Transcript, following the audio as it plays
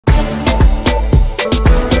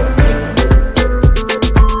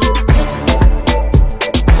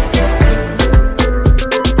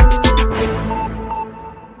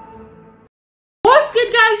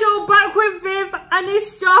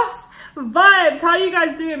vibes? How you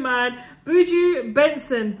guys doing, man? Buju,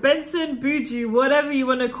 Benson, Buju, whatever you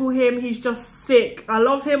want to call him, he's just sick. I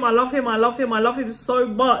love him, I love him, I love him, I love him so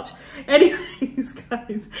much. Anyways,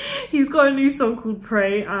 guys, he's got a new song called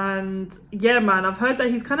Pray, and yeah, man, I've heard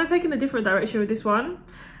that he's kind of taking a different direction with this one.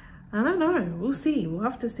 I don't know, we'll see, we'll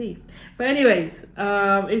have to see. But anyways,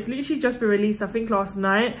 it's literally just been released, I think last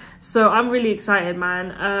night, so I'm really excited,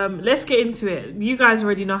 man. Let's get into it. You guys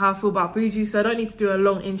already know how I feel about Buju, so I don't need to do a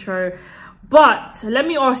long intro. But let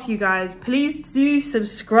me ask you guys, please do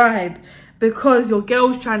subscribe, because your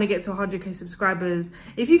girl's trying to get to 100k subscribers.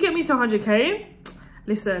 If you get me to 100k,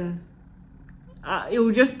 listen, it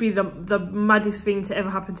will just be the maddest thing to ever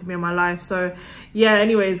happen to me in my life. So yeah,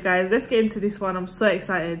 anyways guys, let's get into this one. I'm so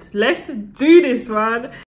excited. Let's do this,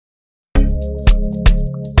 man.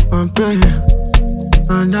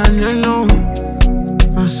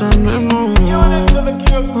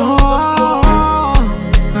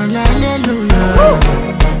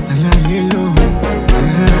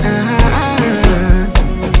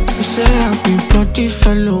 You say I've been body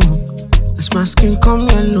fellow. It's my skin come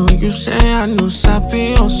yellow. You say I know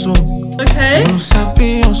sappy also. Okay. I know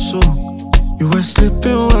sappy also. You were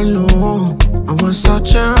sleeping alone. I was out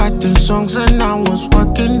here writing songs and I was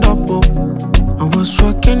working double. I was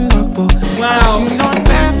working double. Wow. You not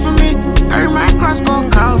there for me. Carry my cross, go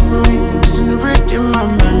call for me. Celebrating my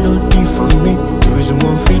melody for me. There is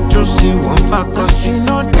one feet to see, one fact, cause you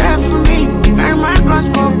not there for me. Carry my cross,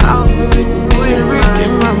 go call for me.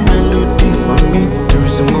 Celebrating my melody for me. There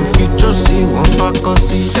is one feet to see, one fact,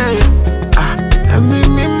 cause you there. Me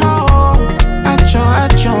more.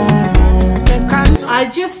 I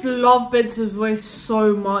just love Benson's voice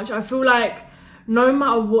so much. I feel like no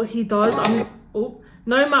matter what he does,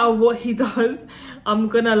 I'm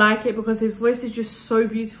gonna like it, because his voice is just so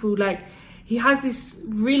beautiful. Like, he has this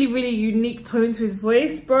really unique tone to his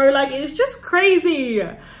voice, bro. Like, it's just crazy.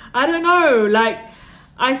 I don't know, like,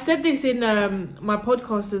 I said this in my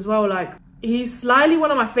podcast as well, like, he's slightly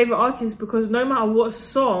one of my favorite artists, because no matter what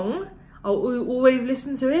song, I'll always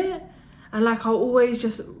listen to it, and like, I'll always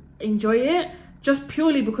just enjoy it, just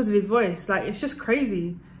purely because of his voice. Like, it's just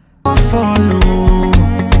crazy.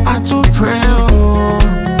 I do pray,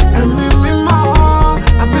 and me more.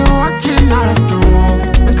 I've been working out,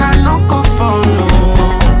 I cannot go follow.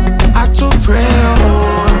 I do pray,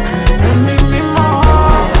 and me more.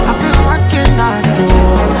 I've been working out,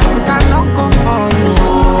 I cannot go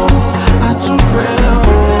follow. I do pray,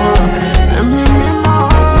 and me more.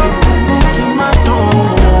 Fucking my door,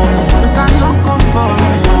 I cannot go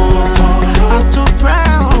follow. I do pray.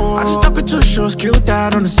 I just up at 2 shows, killed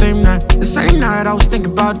that on the same night. The same night I was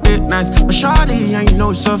thinking about it nice. But shawty, and you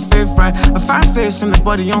know it's her favorite. A fine face and the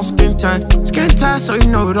body on skin tight. Skin tight, so you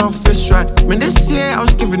know it don't fit right. Man, this year I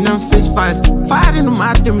was giving them fist fights. Fighting on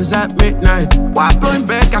my demons at midnight. While blowing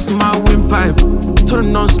back, asking my windpipe. Told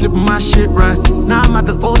them no slipping my shit right. Now I'm at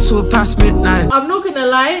the O2 past midnight. I'm not gonna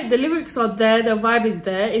lie, the lyrics are there, the vibe is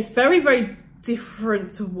there. It's very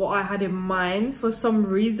different to what I had in mind for some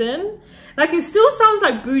reason. Like, it still sounds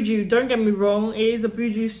like Buju, don't get me wrong, it is a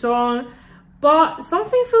Buju song, but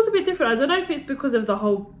something feels a bit different. I don't know if it's because of the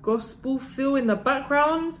whole gospel feel in the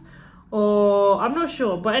background, or I'm not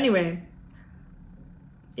sure, but anyway,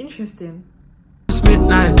 interesting. It's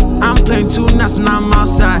midnight, I'm playing 2 nights and I'm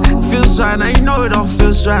outside. It feels right, now you know it all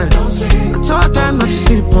feels right. I told them not to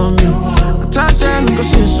sleep on me. I told them to go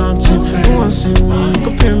see something. Who wants to see me? Go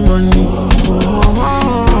pay money.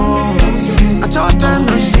 I told them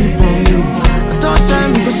not to sleep on you. I told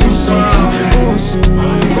them to go see something. Who wants to see me?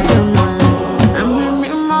 Go pay money.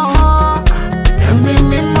 And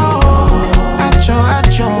me more. At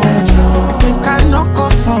your. We cannot go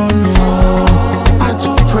follow. I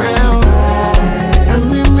do pray. And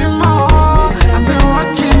me more. I've been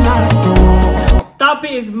working out. That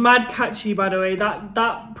bit is mad catchy, by the way.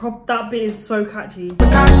 That bit is so catchy. We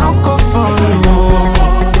cannot go follow.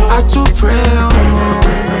 I do pray.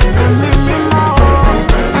 And me more.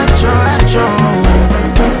 At your.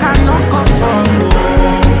 We cannot go follow.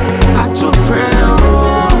 I do pray.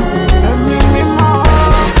 And me more.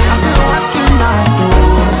 I've been working out.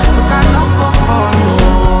 We cannot go follow.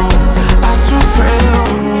 I do pray.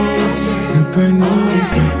 You burn me.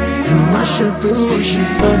 You worship it,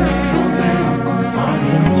 worship it.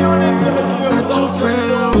 I do pray.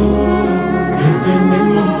 You burn me.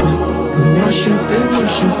 You worship it,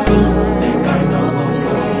 worship it.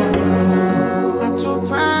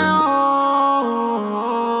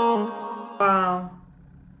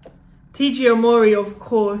 TG Omori, of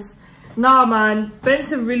course. Nah, man,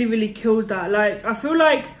 Benson really killed that. Like, I feel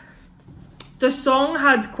like the song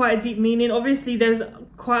had quite a deep meaning. Obviously, there's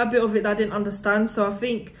quite a bit of it that I didn't understand, so I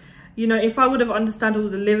think you know, if I would have understood all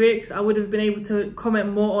the lyrics, I would have been able to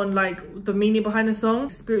comment more on like the meaning behind the song.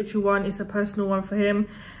 The spiritual one is a personal one for him,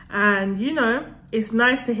 and you know, it's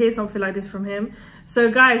nice to hear something like this from him. So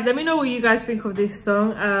guys, let me know what you guys think of this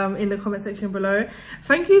song in the comment section below.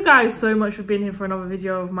 Thank you guys so much for being here for another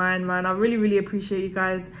video of mine, man. I really appreciate you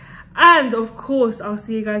guys, and of course I'll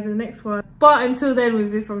see you guys in the next one. But until then,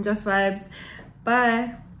 we've been from Just Vibes.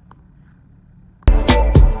 Bye.